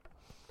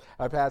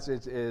Our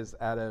passage is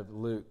out of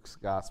Luke's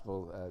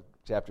Gospel,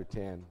 chapter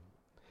 10,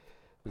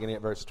 beginning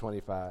at verse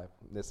 25.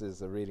 This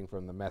is a reading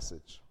from the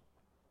Message.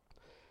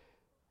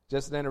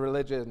 Just then a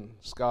religion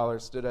scholar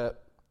stood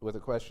up with a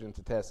question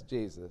to test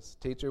Jesus.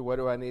 Teacher, what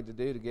do I need to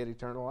do to get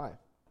eternal life?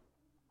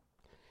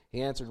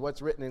 He answered,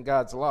 what's written in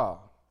God's law?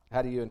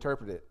 How do you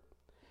interpret it?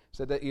 He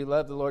said that you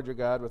love the Lord your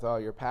God with all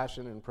your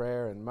passion and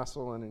prayer and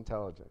muscle and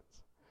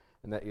intelligence,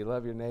 and that you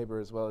love your neighbor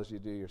as well as you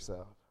do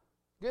yourself.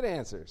 Good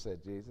answer,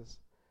 said Jesus.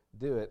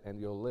 Do it and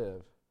you'll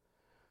live.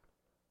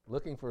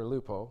 Looking for a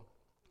loophole,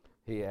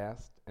 he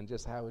asked, and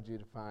just how would you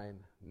define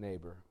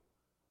neighbor?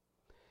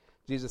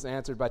 Jesus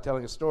answered by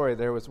telling a story.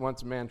 There was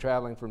once a man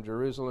traveling from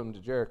Jerusalem to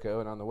Jericho,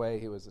 and on the way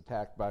he was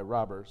attacked by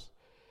robbers.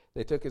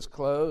 They took his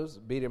clothes,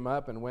 beat him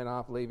up, and went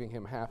off, leaving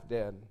him half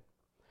dead.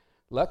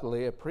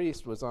 Luckily, a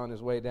priest was on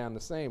his way down the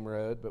same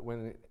road, but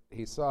when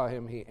he saw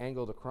him, he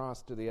angled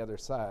across to the other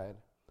side.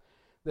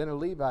 Then a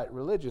Levite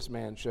religious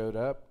man showed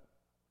up.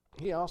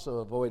 He also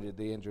avoided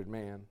the injured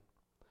man.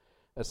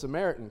 A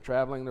Samaritan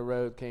traveling the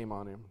road came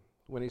on him.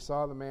 When he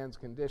saw the man's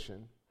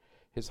condition,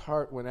 his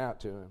heart went out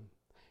to him.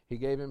 He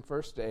gave him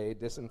first aid,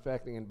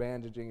 disinfecting and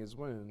bandaging his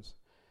wounds.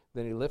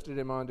 Then he lifted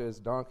him onto his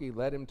donkey,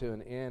 led him to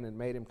an inn, and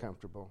made him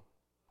comfortable.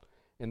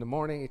 In the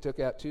morning he took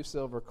out 2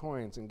 silver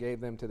coins and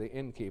gave them to the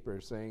innkeeper,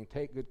 saying,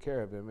 take good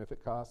care of him. If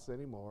it costs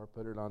any more,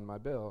 put it on my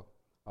bill.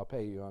 I'll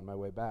pay you on my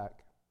way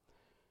back.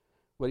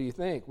 What do you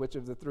think? Which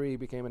of the 3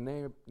 became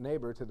a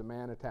neighbor to the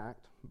man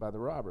attacked by the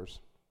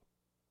robbers?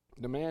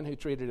 The man who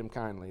treated him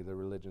kindly, the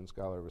religion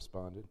scholar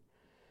responded.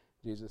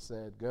 Jesus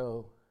said,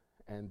 go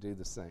and do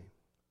the same.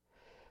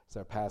 It's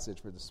our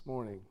passage for this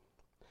morning.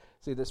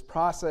 See, this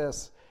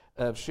process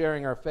of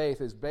sharing our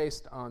faith is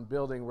based on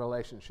building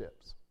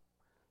relationships.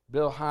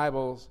 Bill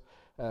Hybels,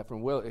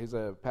 he's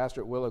a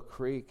pastor at Willow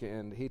Creek,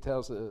 and he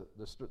tells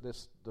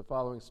the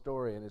following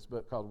story in his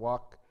book called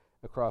Walk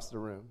Across the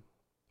Room.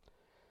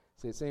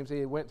 See, it seems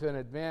he went to an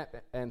event,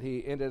 and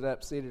he ended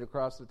up seated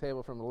across the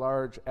table from a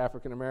large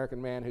African-American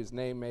man whose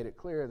name made it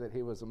clear that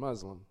he was a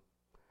Muslim.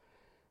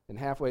 And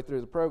halfway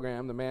through the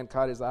program, the man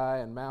caught his eye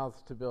and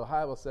mouthed to Bill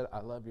Hybels, said, I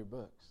love your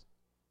books,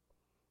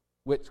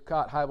 which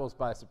caught Hybels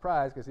by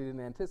surprise because he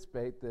didn't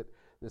anticipate that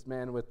this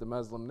man with the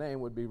Muslim name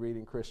would be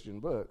reading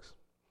Christian books.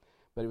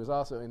 But he was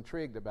also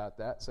intrigued about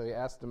that, so he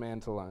asked the man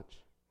to lunch.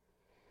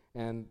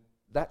 And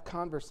that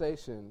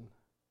conversation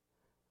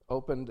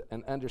opened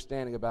an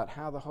understanding about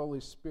how the Holy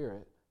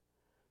Spirit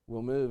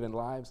will move in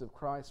lives of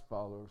Christ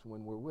followers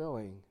when we're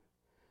willing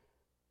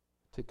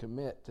to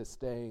commit to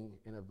staying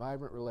in a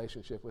vibrant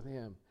relationship with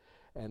Him.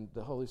 And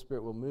the Holy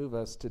Spirit will move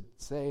us to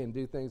say and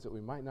do things that we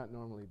might not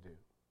normally do.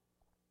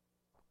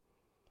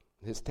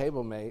 His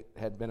table mate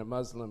had been a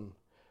Muslim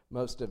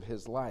most of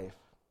his life.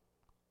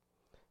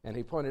 And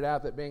he pointed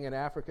out that being an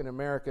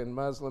African-American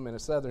Muslim in a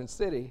southern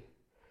city,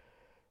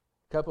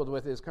 coupled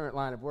with his current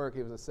line of work,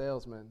 he was a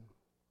salesman,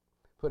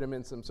 put him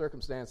in some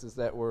circumstances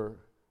that were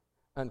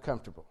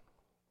uncomfortable.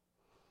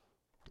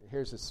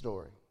 Here's his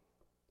story.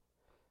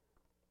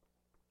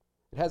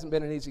 It hasn't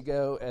been an easy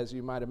go, as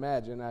you might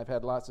imagine. I've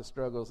had lots of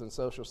struggles in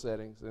social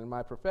settings. And in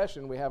my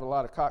profession, we have a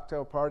lot of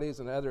cocktail parties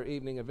and other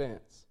evening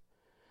events.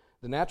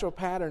 The natural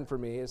pattern for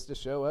me is to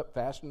show up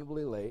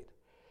fashionably late,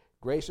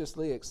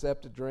 graciously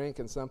accept a drink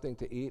and something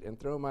to eat, and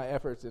throw my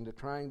efforts into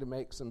trying to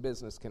make some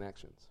business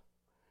connections.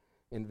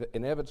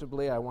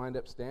 Inevitably, I wind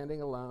up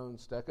standing alone,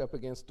 stuck up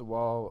against a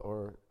wall,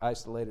 or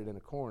isolated in a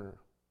corner.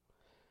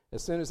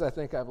 As soon as I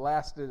think I've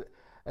lasted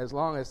as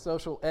long as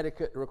social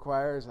etiquette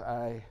requires,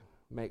 I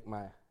make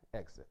my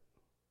exit.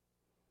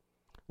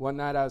 One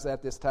night I was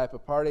at this type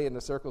of party, and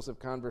the circles of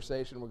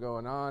conversation were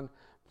going on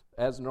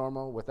as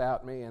normal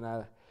without me, and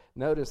I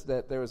noticed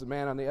that there was a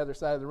man on the other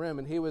side of the room,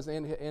 and he was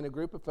in a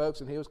group of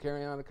folks, and he was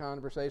carrying on a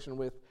conversation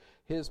with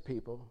his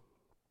people.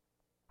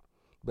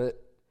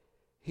 But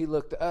he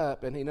looked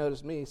up, and he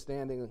noticed me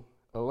standing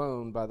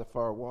alone by the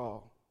far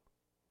wall.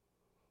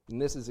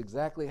 And this is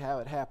exactly how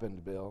it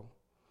happened, Bill.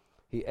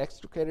 He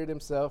extricated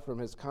himself from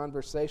his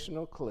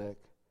conversational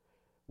clique,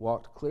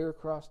 walked clear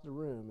across the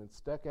room, and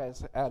stuck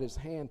out his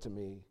hand to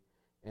me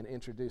and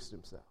introduced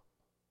himself.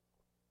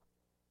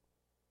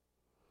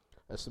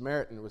 A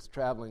Samaritan was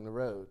traveling the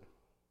road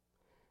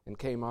and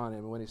came on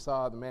him. When he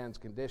saw the man's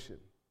condition,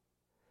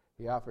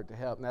 he offered to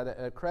help. Now,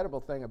 the incredible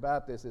thing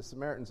about this is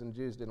Samaritans and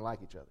Jews didn't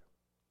like each other.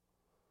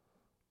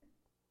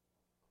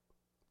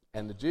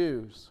 And the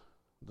Jews,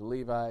 the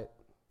Levite,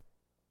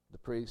 the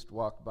priest,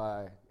 walked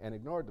by and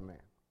ignored the man.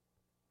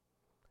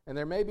 And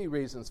there may be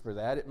reasons for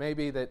that. It may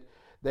be that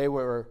they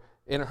were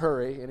in a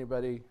hurry.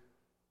 Anybody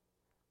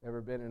ever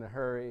been in a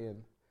hurry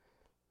and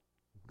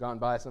gone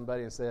by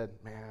somebody and said,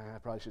 man, I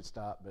probably should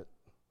stop, but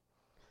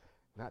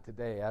not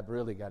today. I've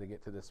really got to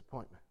get to this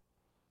appointment.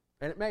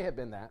 And it may have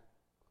been that.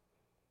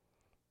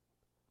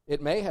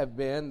 It may have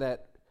been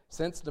that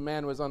since the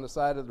man was on the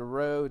side of the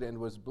road and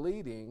was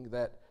bleeding,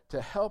 that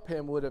to help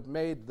him would have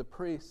made the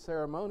priest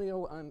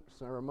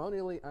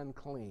ceremonially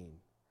unclean.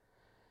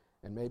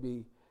 And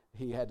maybe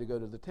he had to go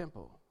to the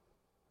temple,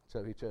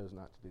 so he chose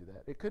not to do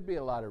that. It could be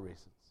a lot of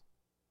reasons.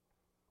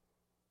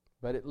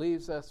 But it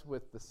leaves us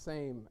with the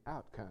same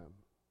outcome.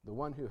 The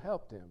one who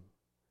helped him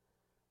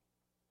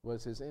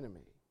was his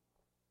enemy.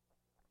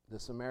 The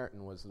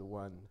Samaritan was the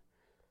one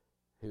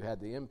who had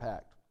the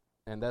impact.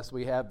 And thus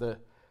we have the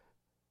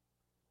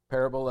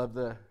parable of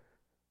the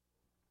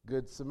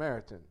Good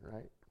Samaritan,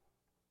 right?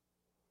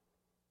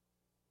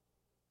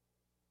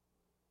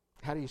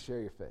 How do you share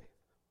your faith?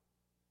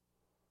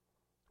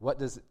 What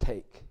does it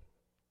take?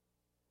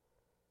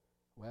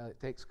 Well, it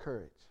takes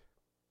courage.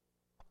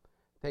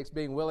 It takes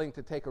being willing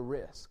to take a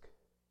risk.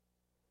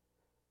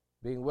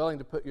 Being willing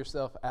to put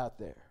yourself out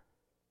there.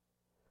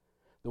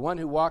 The one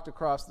who walked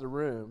across the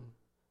room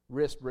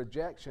risked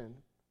rejection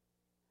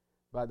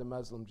by the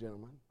Muslim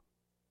gentleman.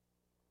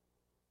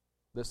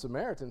 The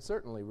Samaritan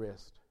certainly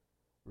risked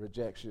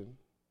rejection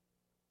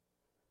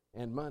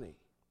and money.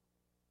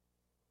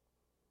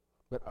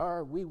 But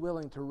are we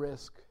willing to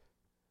risk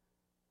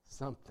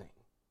something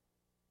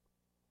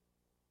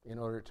in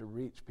order to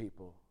reach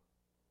people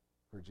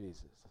for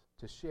Jesus,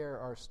 to share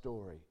our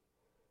story,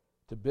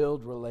 to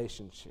build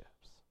relationships,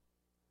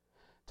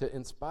 to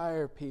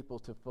inspire people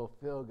to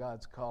fulfill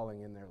God's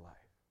calling in their life?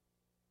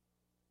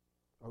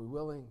 Are we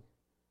willing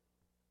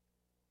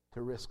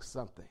to risk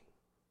something?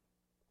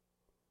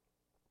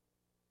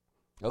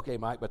 Okay,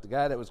 Mike, but the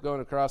guy that was going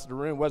across the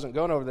room wasn't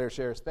going over there to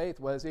share his faith,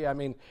 was he? I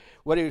mean,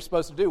 what are you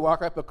supposed to do?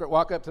 Walk up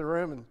to the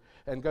room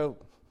and go,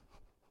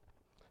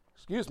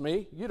 excuse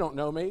me, you don't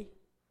know me.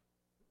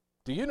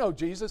 Do you know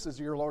Jesus is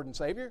your Lord and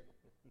Savior?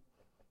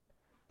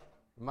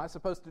 Am I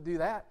supposed to do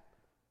that?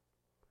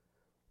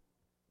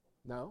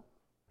 No.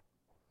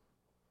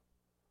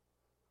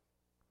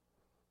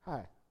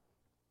 Hi,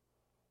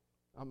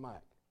 I'm Mike.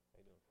 How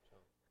you doing, Sean?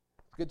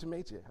 It's good to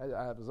meet you.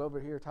 I was over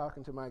here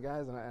talking to my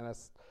guys, and I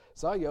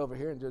saw you over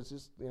here, and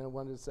just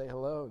wanted to say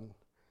hello.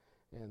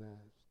 And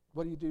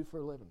what do you do for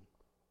a living?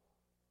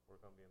 Work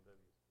on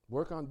BMWs.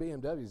 Work on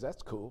BMWs.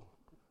 That's cool.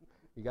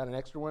 You got an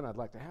extra one? I'd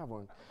like to have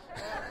one.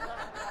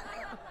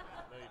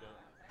 No, you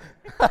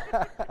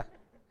don't.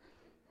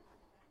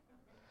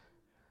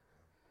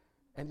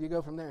 And you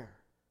go from there.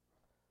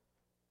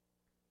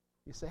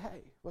 You say,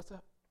 hey, what's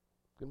up?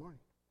 Good morning.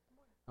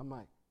 I'm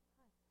Mike.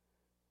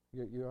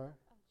 Hi. You are?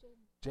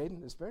 Jaden.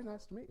 Jaden, it's very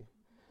nice to meet you.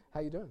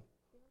 How you doing?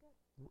 Doing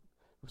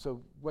good.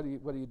 So what do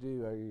you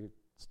do? Are you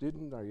a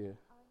student? Are you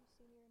I'm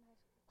senior in high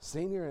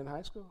school. senior in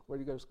high school? Where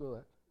do you go to school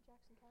at?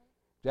 Jackson County.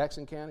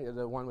 Jackson County,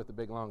 the one with the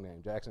big long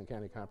name, Jackson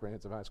County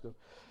Comprehensive High School.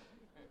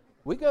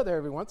 We go there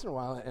every once in a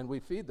while, and we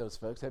feed those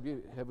folks. Have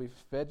we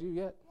fed you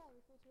yet? Yeah,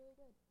 the food's really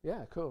good.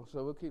 Yeah, cool.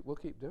 So we'll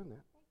keep doing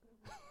that.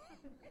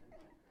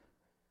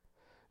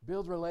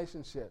 Build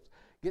relationships.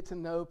 Get to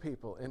know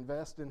people.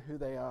 Invest in who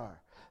they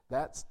are.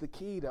 That's the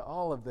key to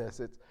all of this.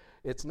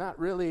 It's not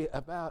really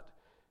about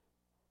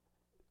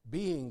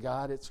being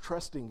God. It's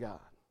trusting God.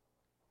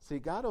 See,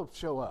 God will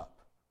show up.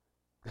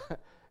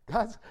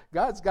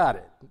 God's got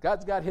it.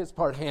 God's got his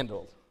part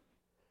handled.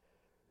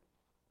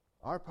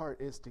 Our part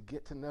is to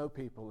get to know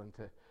people and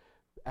to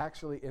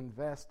actually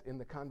invest in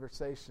the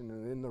conversation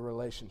and in the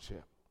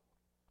relationship.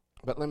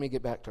 But let me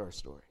get back to our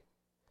story.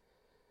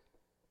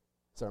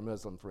 It's our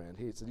Muslim friend.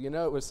 He said,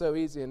 it was so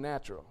easy and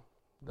natural,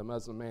 the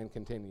Muslim man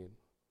continued.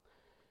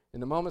 In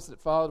the moments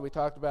that followed, we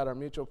talked about our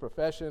mutual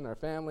profession, our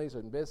families,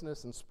 and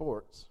business and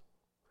sports.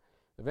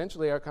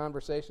 Eventually, our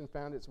conversation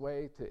found its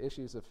way to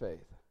issues of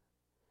faith.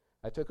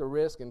 I took a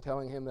risk in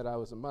telling him that I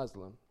was a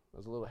Muslim. I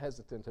was a little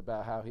hesitant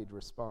about how he'd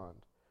respond.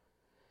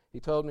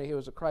 He told me he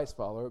was a Christ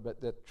follower,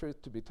 but the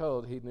truth to be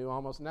told, he knew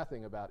almost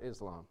nothing about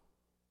Islam.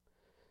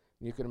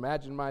 You can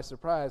imagine my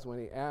surprise when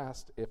he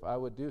asked if I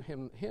would do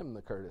him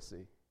the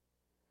courtesy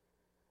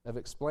of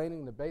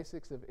explaining the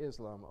basics of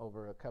Islam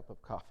over a cup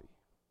of coffee.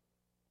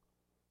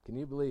 Can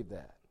you believe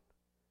that?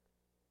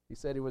 He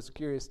said he was a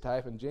curious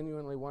type and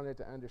genuinely wanted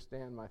to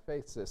understand my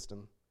faith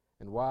system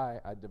and why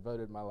I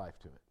devoted my life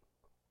to it.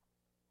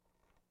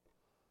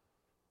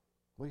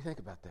 What do you think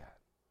about that?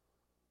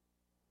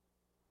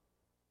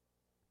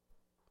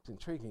 It's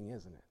intriguing,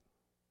 isn't it?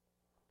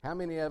 How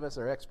many of us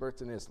are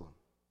experts in Islam?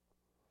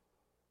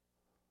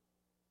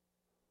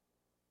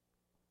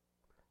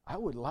 I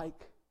would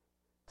like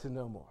to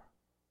know more.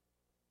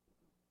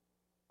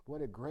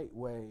 What a great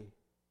way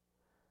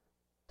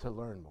to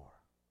learn more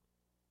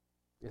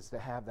is to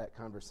have that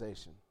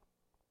conversation.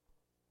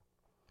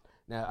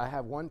 Now, I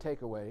have one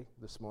takeaway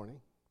this morning.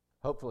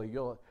 Hopefully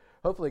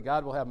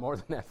God will have more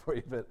than that for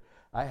you, but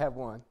I have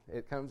one.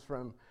 It comes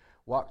from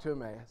Walk to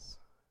Emmaus.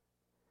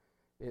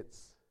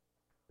 It's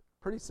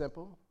pretty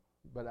simple,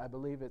 but I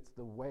believe it's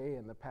the way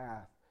and the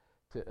path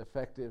to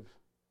effective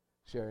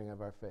sharing of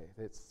our faith.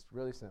 It's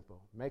really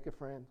simple. Make a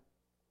friend,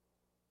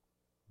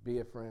 be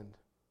a friend,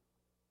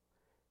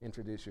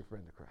 introduce your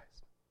friend to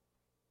Christ.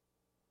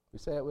 You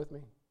say it with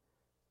me?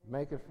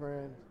 Make a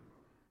friend,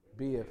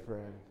 be a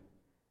friend,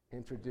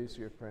 introduce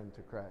your friend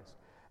to Christ.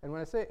 And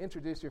when I say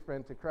introduce your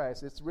friend to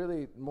Christ, it's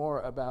really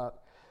more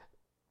about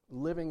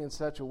living in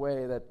such a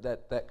way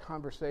that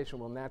conversation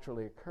will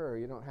naturally occur.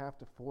 You don't have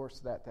to force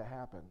that to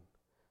happen.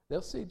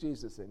 They'll see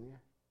Jesus in you.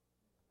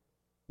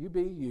 You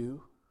be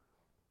you.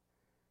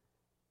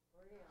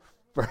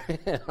 for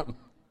him.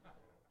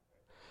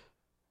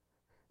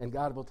 And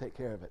God will take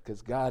care of it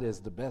because God is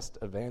the best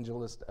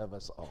evangelist of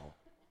us all.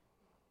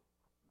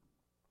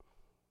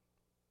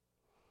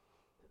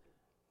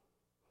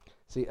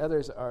 See,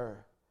 others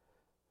are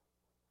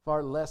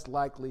far less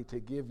likely to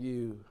give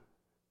you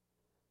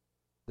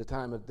the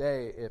time of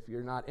day if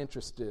you're not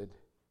interested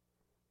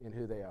in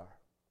who they are.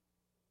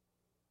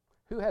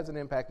 Who has an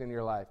impact in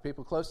your life?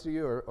 People close to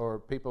you or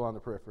people on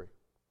the periphery?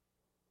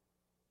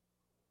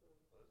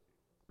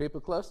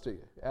 People close to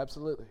you,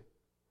 absolutely.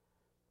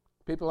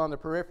 People on the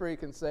periphery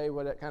can say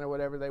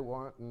whatever they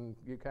want, and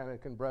you kind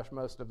of can brush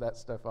most of that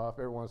stuff off.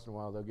 Every once in a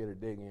while, they'll get a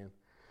dig in.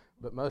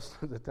 But most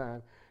of the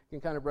time, you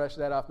can kind of brush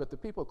that off. But the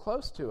people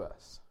close to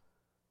us,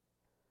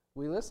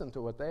 we listen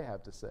to what they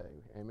have to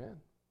say. Amen?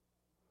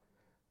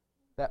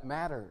 That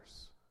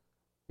matters.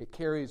 It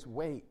carries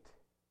weight.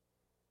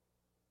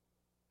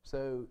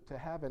 So to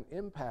have an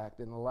impact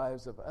in the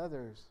lives of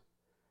others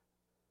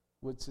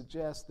would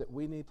suggest that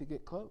we need to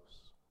get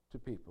close to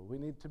people. We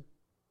need to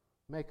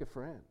make a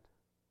friend.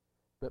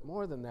 But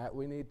more than that,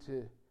 we need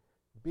to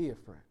be a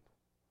friend.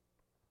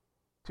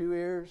 2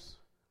 ears,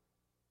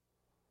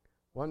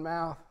 1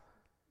 mouth,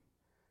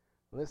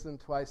 listen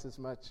twice as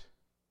much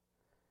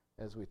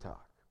as we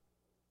talk.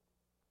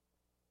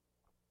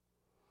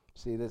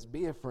 See, this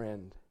be a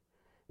friend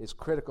is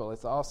critical.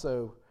 It's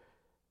also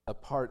a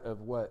part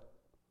of what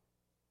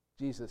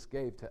Jesus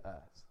gave to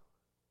us.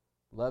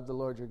 Love the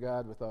Lord your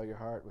God with all your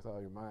heart, with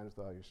all your mind, with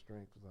all your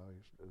strength,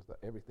 with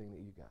everything that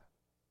you got.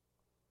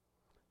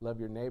 Love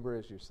your neighbor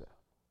as yourself.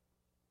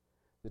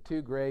 The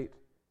 2 great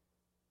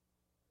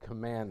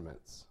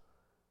commandments.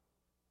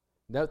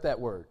 Note that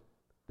word.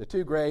 The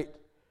 2 great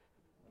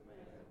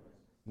commandments.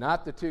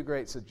 Not the 2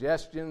 great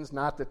suggestions,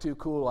 not the 2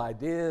 cool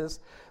ideas,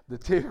 the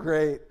 2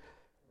 great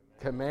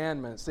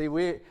commandments. See,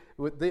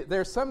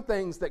 there's some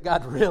things that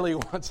God really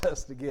wants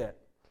us to get.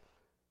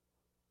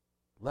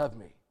 Love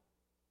me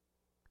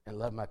and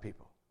love my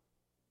people.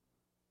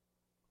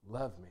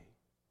 Love me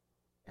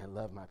and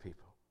love my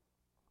people.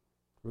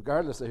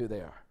 Regardless of who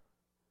they are.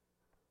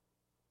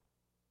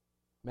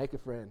 Make a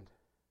friend.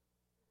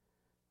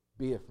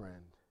 Be a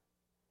friend.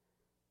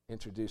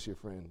 Introduce your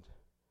friend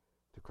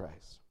to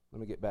Christ. Let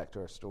me get back to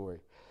our story.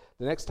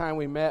 The next time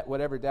we met,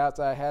 whatever doubts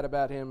I had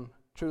about him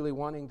truly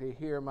wanting to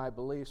hear my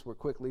beliefs were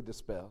quickly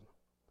dispelled.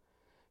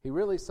 He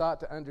really sought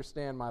to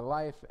understand my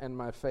life and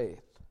my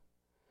faith.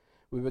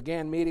 We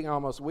began meeting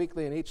almost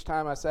weekly, and each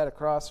time I sat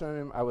across from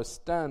him, I was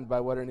stunned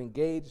by what an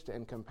engaged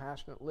and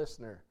compassionate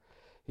listener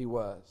he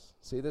was.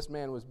 See, this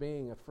man was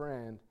being a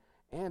friend,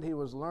 and he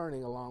was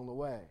learning along the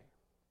way.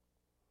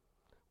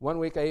 One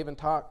week I even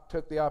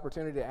took the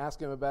opportunity to ask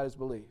him about his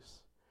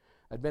beliefs.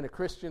 I'd been a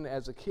Christian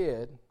as a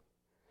kid,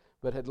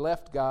 but had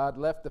left God,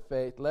 left the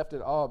faith, left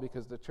it all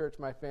because the church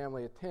my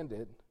family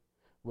attended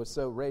was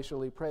so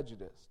racially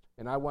prejudiced,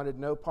 and I wanted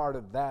no part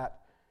of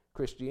that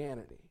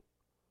Christianity.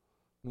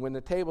 And when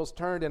the tables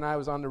turned and I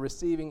was on the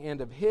receiving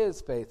end of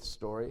his faith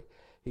story,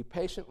 he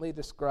patiently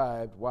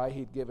described why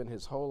he'd given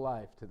his whole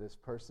life to this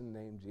person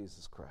named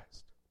Jesus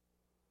Christ.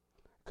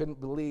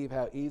 Couldn't believe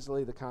how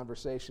easily the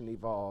conversation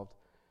evolved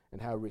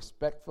and how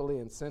respectfully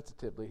and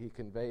sensitively he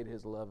conveyed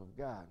his love of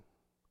God.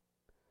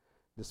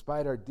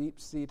 Despite our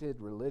deep-seated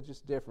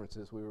religious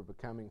differences, we were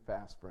becoming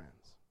fast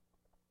friends.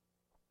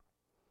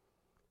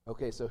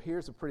 Okay, so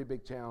here's a pretty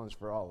big challenge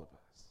for all of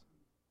us.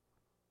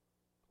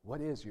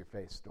 What is your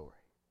faith story?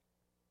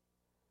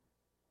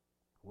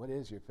 What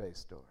is your faith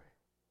story?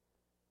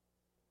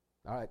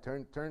 All right,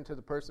 turn to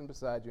the person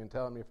beside you and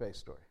tell them your faith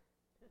story.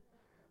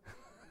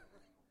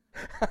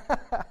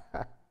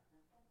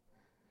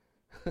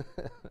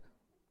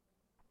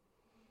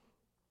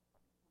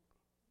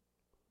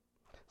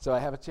 So I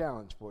have a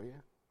challenge for you,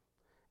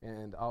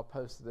 and I'll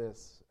post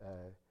this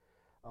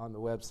on the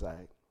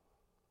website.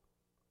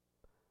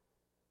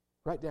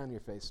 Write down your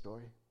faith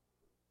story.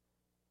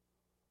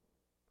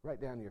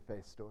 Write down your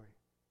faith story.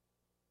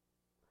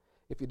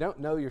 If you don't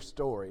know your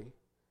story,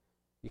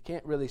 you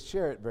can't really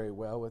share it very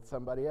well with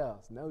somebody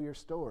else. Know your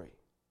story.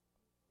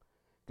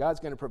 God's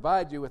going to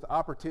provide you with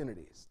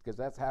opportunities, because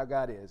that's how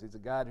God is. He's a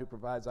God who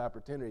provides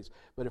opportunities.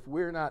 But if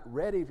we're not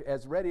ready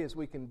as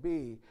we can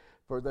be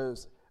for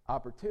those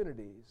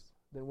opportunities,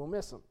 then we'll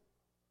miss them.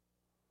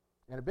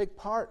 And a big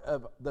part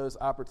of those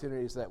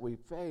opportunities that we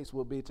face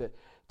will be to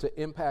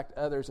impact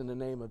others in the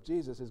name of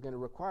Jesus is going to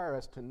require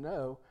us to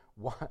know,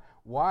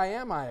 why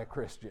am I a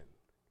Christian?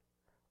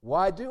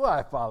 Why do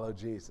I follow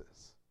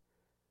Jesus?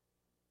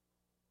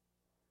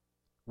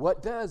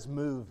 What does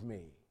move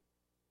me?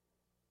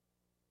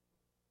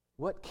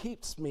 What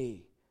keeps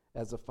me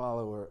as a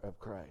follower of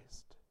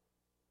Christ?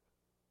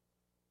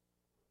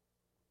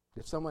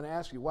 If someone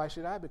asks you, why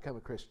should I become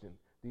a Christian?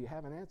 Do you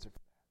have an answer for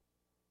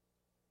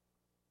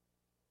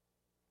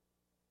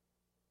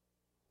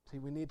that? See,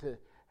 we need to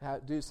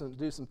do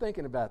some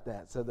thinking about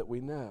that so that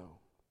we know.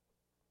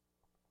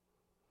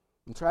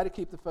 And try to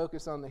keep the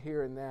focus on the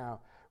here and now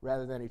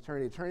rather than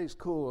eternity. Eternity is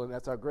cool, and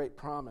that's our great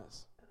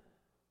promise.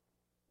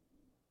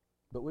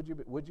 But would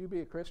you be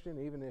a Christian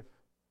even if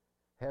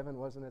heaven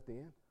wasn't at the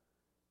end?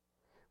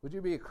 Would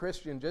you be a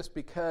Christian just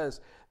because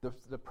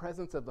the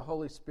presence of the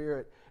Holy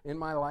Spirit in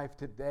my life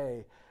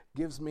today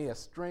gives me a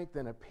strength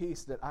and a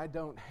peace that I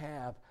don't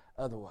have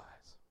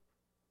otherwise?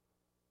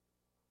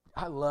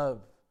 I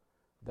love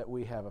that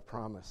we have a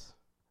promise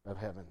of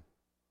heaven.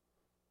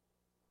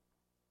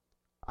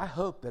 I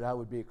hope that I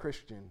would be a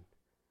Christian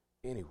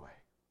anyway,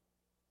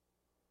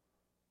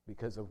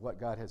 because of what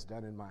God has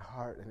done in my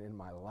heart and in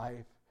my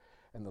life,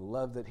 and the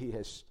love that He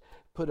has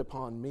put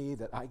upon me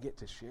that I get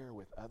to share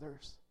with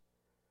others.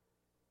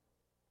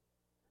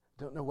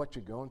 Don't know what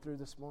you're going through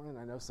this morning.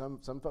 I know some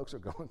folks are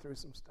going through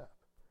some stuff.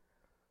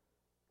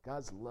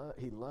 God's love,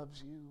 He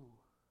loves you.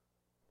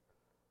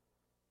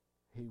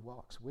 He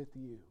walks with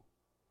you.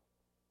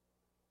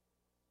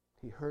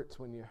 He hurts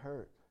when you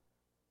hurt.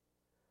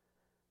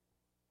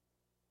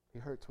 He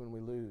hurts when we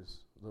lose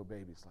little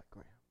babies like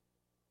Graham.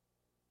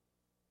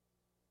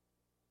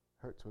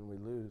 Hurts when we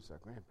lose our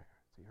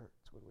grandparents. He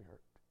hurts when we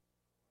hurt.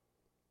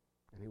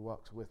 And He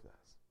walks with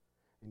us.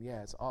 And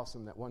yeah, it's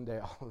awesome that one day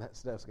all of that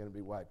stuff's going to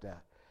be wiped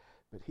out.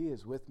 But He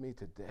is with me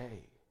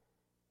today.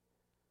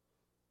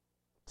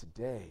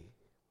 Today,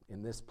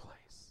 in this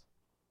place.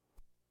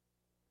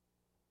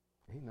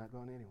 He's not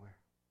going anywhere.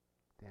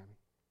 Tammy.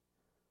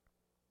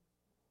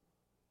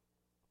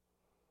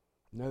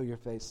 Know your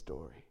faith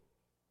story.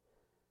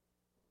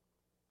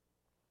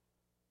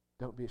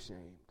 Don't be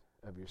ashamed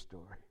of your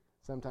story.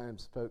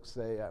 Sometimes folks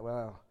say,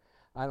 well,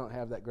 I don't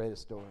have that great a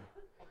story.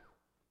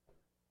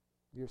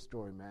 Your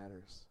story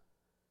matters.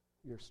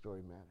 Your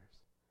story matters.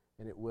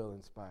 And it will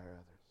inspire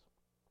others.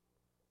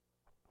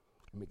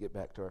 Let me get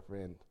back to our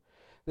friend.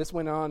 This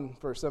went on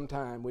for some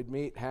time. We'd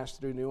meet, hash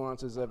through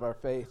nuances of our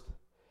faith.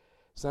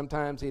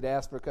 Sometimes he'd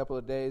ask for a couple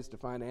of days to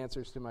find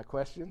answers to my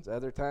questions.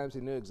 Other times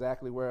he knew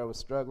exactly where I was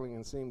struggling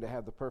and seemed to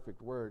have the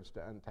perfect words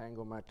to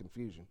untangle my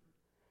confusion.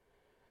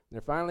 And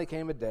there finally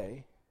came a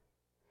day.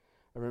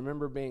 I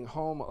remember being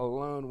home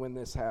alone when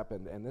this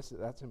happened, and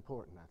that's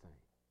important, I think.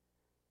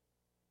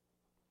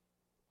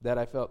 That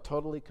I felt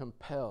totally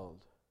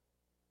compelled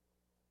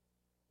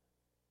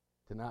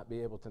to not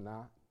be able to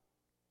not.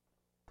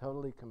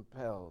 Totally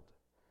compelled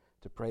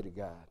to pray to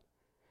God.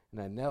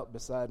 And I knelt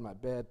beside my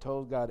bed,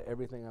 told God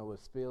everything I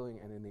was feeling,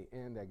 and in the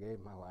end I gave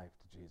my life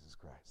to Jesus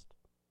Christ.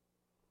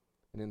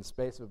 And in the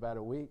space of about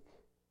a week,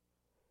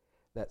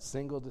 that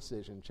single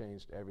decision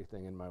changed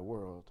everything in my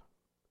world.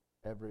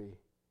 Every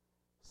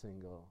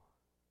single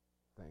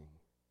thing.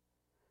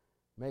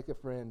 Make a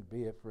friend,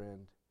 be a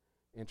friend,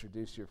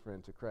 introduce your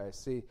friend to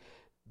Christ. See,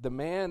 the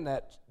man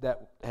that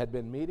had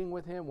been meeting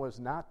with him was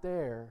not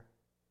there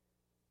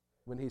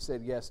when he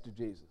said yes to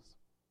Jesus.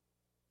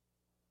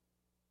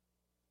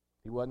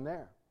 He wasn't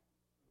there.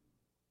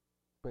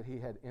 But he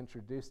had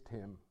introduced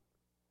him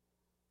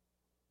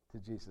to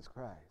Jesus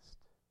Christ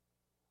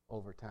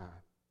over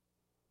time.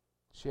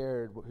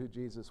 Shared who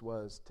Jesus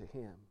was to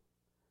him.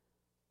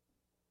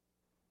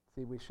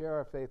 See, we share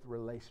our faith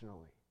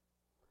relationally.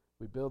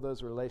 We build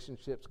those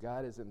relationships.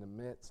 God is in the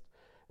midst.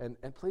 And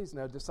please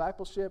know,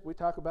 discipleship, we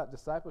talk about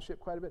discipleship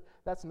quite a bit.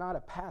 That's not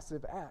a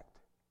passive act.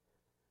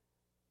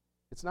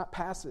 It's not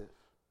passive.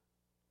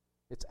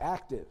 It's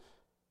active.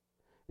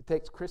 It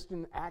takes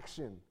Christian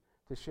action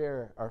to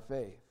share our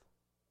faith.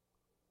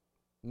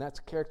 And that's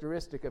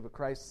characteristic of a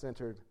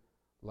Christ-centered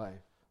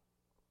life.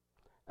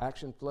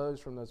 Action flows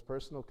from those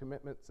personal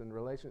commitments and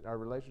our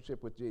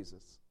relationship with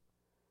Jesus.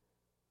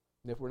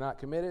 And if we're not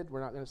committed,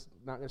 we're not going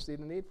to see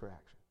the need for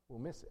action. We'll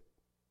miss it.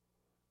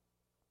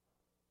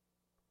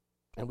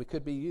 And we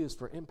could be used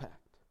for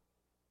impact.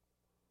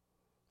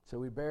 So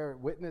we bear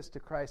witness to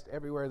Christ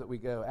everywhere that we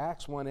go.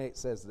 Acts 1:8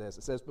 says this.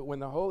 It says, "But when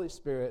the Holy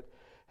Spirit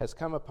has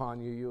come upon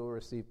you, you will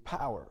receive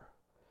power."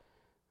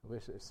 I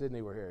wish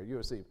Sydney were here. You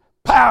receive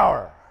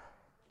power.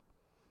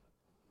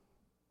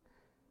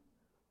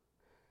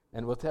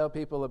 "And will tell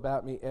people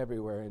about me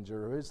everywhere, in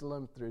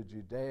Jerusalem, through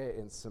Judea,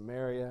 in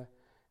Samaria,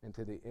 and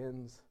to the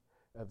ends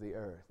of the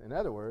earth." In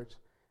other words,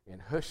 in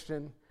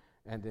Houston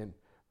and in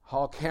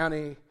Hall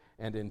County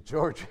and in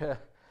Georgia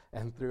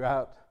and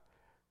throughout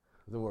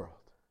the world.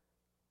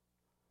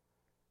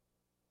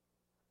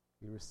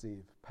 You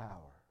receive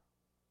power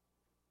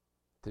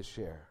to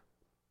share.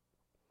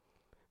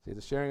 See,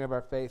 the sharing of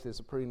our faith is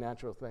a pretty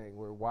natural thing.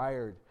 We're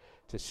wired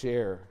to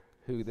share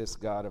who this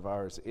God of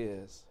ours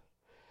is.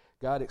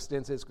 God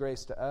extends His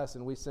grace to us,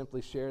 and we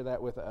simply share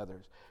that with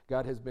others.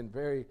 God has been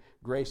very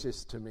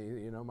gracious to me.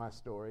 You know my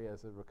story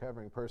as a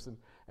recovering person,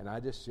 and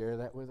I just share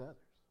that with others.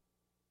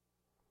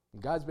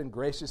 And God's been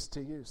gracious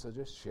to you, so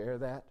just share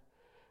that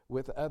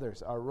with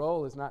others. Our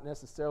role is not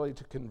necessarily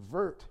to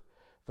convert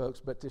folks,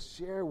 but to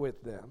share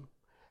with them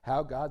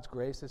how God's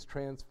grace has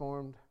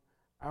transformed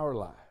our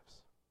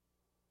lives.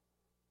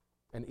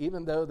 And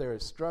even though there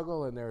is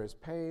struggle and there is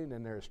pain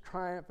and there is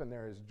triumph and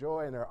there is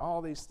joy and there are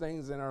all these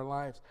things in our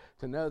lives,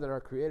 to know that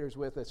our Creator is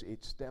with us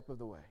each step of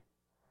the way.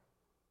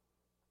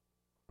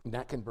 And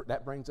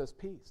that brings us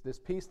peace. This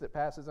peace that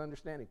passes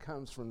understanding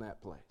comes from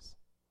that place.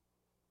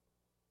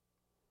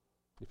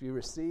 If you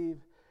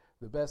receive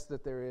the best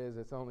that there is,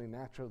 it's only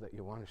natural that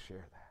you want to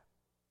share that.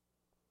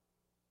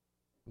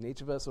 And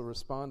each of us will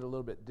respond a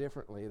little bit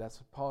differently. That's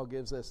what Paul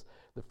gives us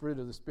the fruit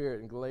of the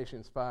Spirit in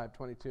Galatians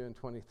 5:22 and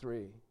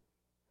 23.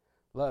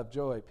 Love,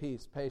 joy,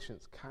 peace,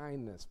 patience,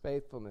 kindness,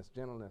 faithfulness,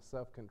 gentleness,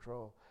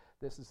 self-control.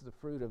 This is the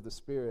fruit of the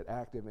Spirit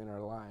active in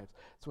our lives.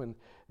 It's when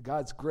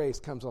God's grace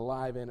comes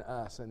alive in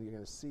us, and you're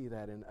going to see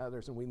that in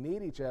others. And we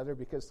need each other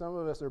because some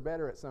of us are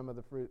better at some of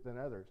the fruit than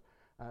others.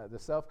 The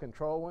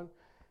self-control one,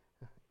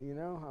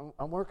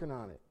 I'm working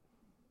on it.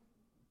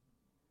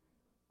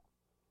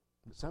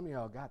 But some of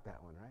y'all got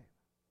that one, right?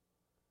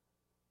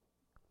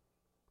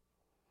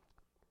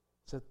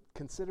 So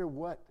consider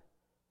what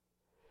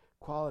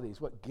qualities,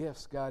 what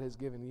gifts God has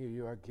given you.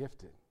 You are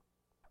gifted.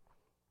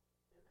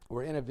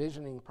 We're in a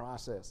visioning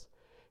process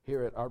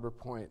here at Arbor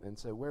Point, and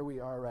so where we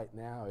are right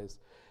now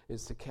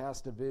is to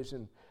cast a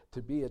vision,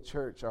 to be a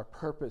church. Our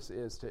purpose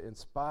is to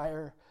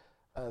inspire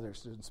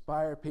others, to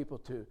inspire people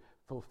to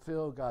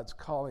fulfill God's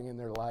calling in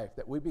their life,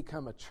 that we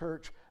become a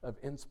church of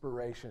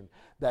inspiration,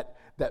 that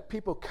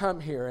people come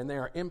here and they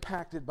are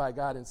impacted by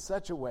God in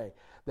such a way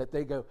that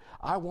they go,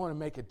 I want to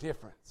make a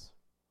difference.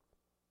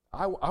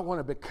 I want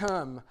to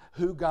become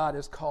who God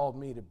has called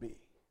me to be.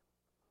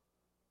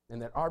 And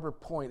that Arbor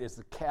Point is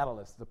the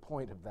catalyst, the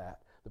point of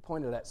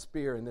that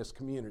spear in this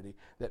community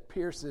that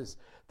pierces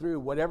through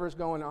whatever's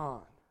going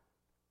on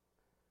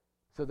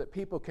so that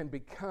people can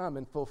become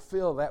and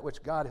fulfill that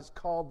which God has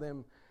called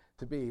them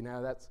to be.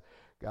 Now, that's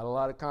got a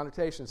lot of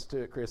connotations to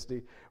it,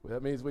 Christy. Well,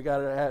 that means we got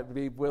to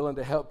be willing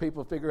to help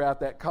people figure out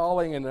that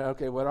calling and,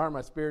 okay, what are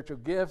my spiritual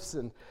gifts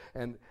and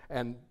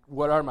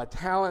what are my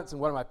talents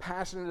and what am I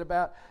passionate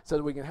about, so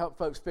that we can help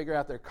folks figure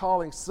out their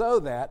calling so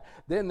that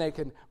then they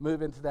can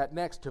move into that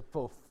next to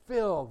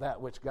fulfill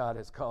that which God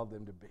has called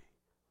them to be.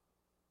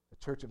 A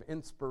church of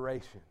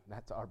inspiration.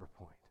 That's Arbor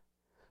Point.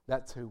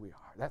 That's who we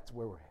are. That's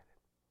where we're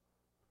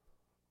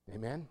headed.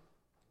 Amen?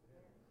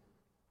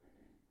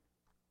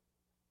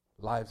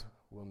 Lives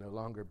will no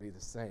longer be the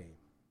same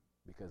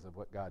because of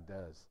what God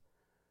does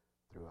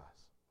through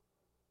us.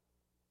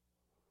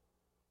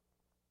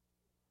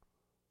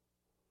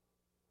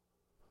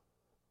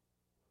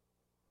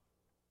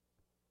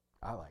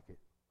 I like it.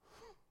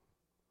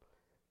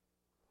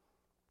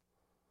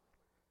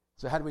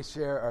 So how do we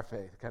share our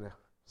faith?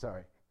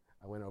 Sorry,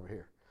 I went over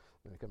here.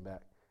 I'm going to come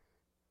back.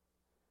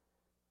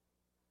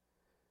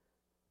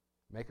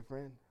 Make a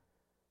friend.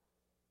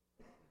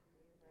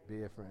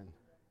 Be a friend.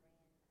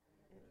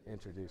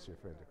 Introduce your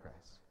friend to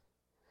Christ.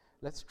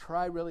 Let's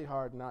try really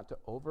hard not to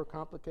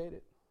overcomplicate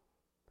it,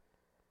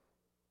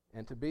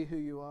 and to be who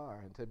you are,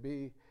 and to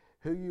be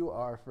who you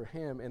are for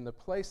Him in the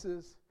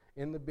places,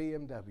 in the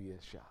BMW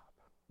shop,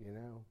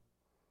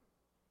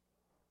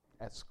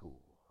 at school,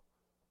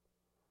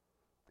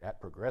 at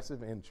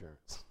Progressive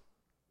Insurance.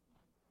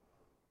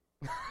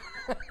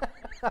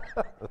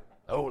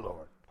 Oh,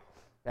 Lord.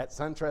 At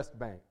SunTrust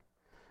Bank.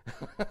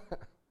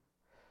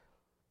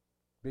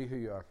 Be who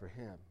you are for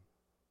Him.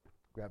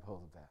 Grab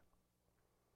hold of that.